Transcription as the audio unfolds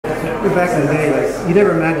back in the day, like, you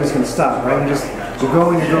never imagined it's going to stop, right? You're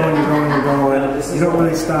going. You don't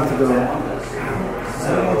really stop to go.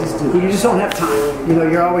 You just don't have time. You know,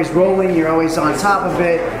 you're always rolling, you're always on top of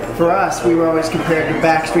it. For us, we were always compared to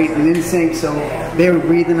Backstreet and NSYNC, so they were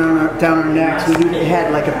breathing down our necks. We knew they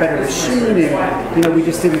had like a better machine, and you know, we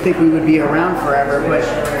just didn't think we would be around forever. But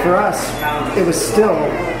for us, it was still,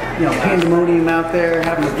 you know, pandemonium out there,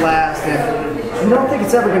 having a blast, and we don't think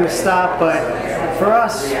it's ever going to stop. But for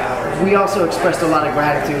us, we also expressed a lot of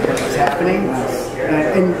gratitude that was happening.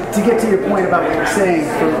 And to get to your point about what you're saying,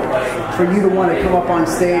 for you to want to come up on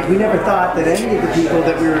stage, we never thought that any of the people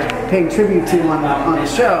that we were paying tribute to on the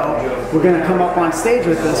show were going to come up on stage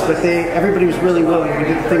with us, but everybody was really willing. We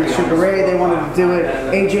did the thing with Sugar Ray, they wanted to do it.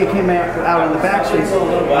 AJ came out on the Backstreet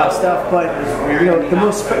stuff, but you know, the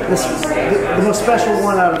most special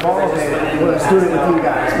one out of all of it was doing it with you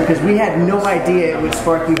guys, because we had no idea it would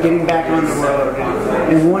spark you getting back on the road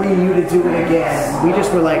and wanting you to do it again. We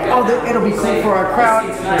just were like, oh, it'll be cool for our crowd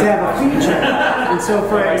to have a feature. And so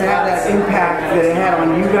for it to have that impact that it had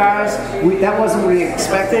on you guys, that wasn't what we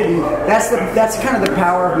expected. And that's kind of the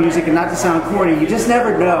power of music, and not to sound corny, you just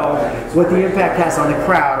never know what the impact has on the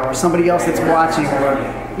crowd or somebody else that's watching, or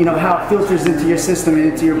you know, how it filters into your system and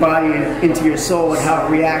into your body and into your soul, and how it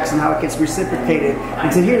reacts and how it gets reciprocated.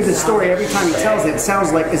 And to hear the story every time he tells it, it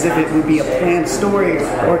sounds like as if it would be a planned story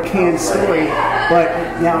or a canned story. But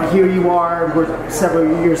now here you are, we're several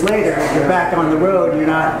years later, you're back on the road, you're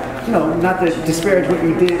not, you know, not to disparage what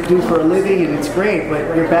you do for a living, and it's great,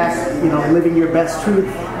 but you're back, you know, living your best truth,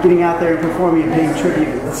 getting out there and performing and paying tribute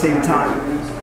at the same time.